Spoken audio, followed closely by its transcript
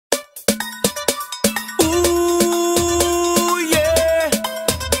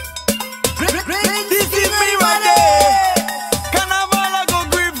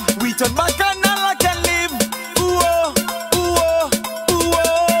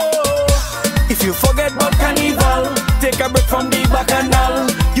If you forget about carnival, take a break from the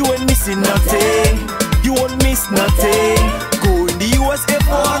bacchanal. You ain't missing nothing, you won't miss nothing. Go in the USA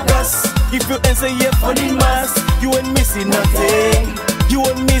for August. If you answer here for the mass, you ain't missing nothing, you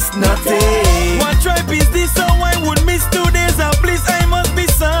won't miss nothing. One tribe is this, so I would miss 2 days. And please, I must be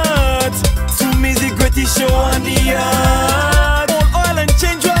sad. To me, the greatest show on the earth. All oil and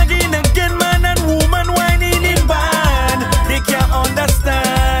change wagon again, man and woman whining in band. They can't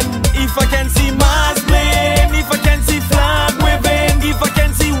understand. If I can see mass playing, if I can see flag waving, if I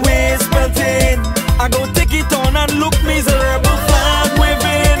can see waist belting, I go take it on and look miserable flag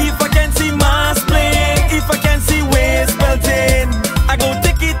waving. If I can see mass playing, if I can see waist belting, I go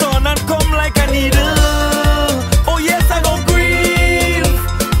take it on and come like a needle. Oh yes, I go grieve,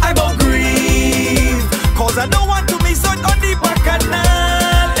 I go grieve, cause I don't want to miss out on the bacchanal.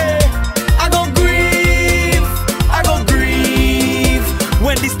 I go grieve, I go grieve,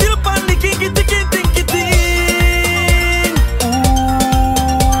 when the still pan the kinky tinky tinky ting. Ooh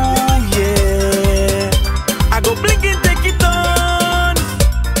yeah, I go blink and take it on.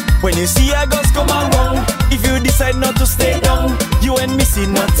 When you see a ghost come around, if you decide not to stay down, you ain't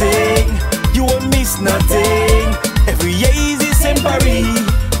missing nothing, you won't miss nothing. Every year is the same Paris,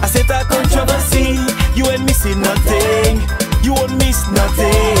 I set a controversy. You ain't missing nothing, you won't miss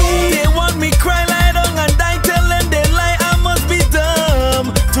nothing. They want me cry, lie down and die, tell them they lie. I must be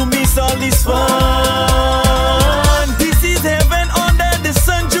dumb to miss all this fun. This is heaven under the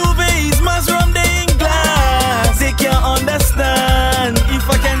sun. Juve is mass rum they in glass. They can't understand. If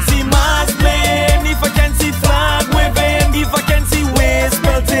I can see mass playing, if I can see flag waving, if I can see waist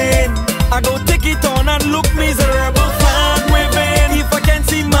belting, I go take it on and look miserable flag waving. If I can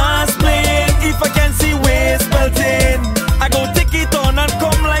see mass playing, if I can see waist belting, I go take it on and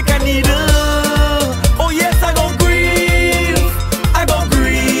come like a needle. Oh yes, I go grieve, I go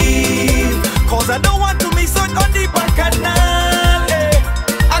grieve, cause I don't want to miss out on the bacchanal.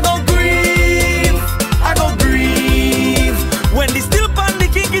 I go grieve, I go grieve, when they still pan the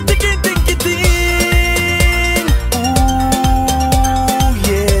kinky tinky tinky ting. Ooh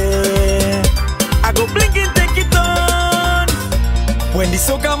yeah, I go blink and take it on. When the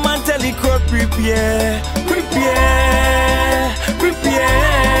soca man tell the crowd prepare, prepare,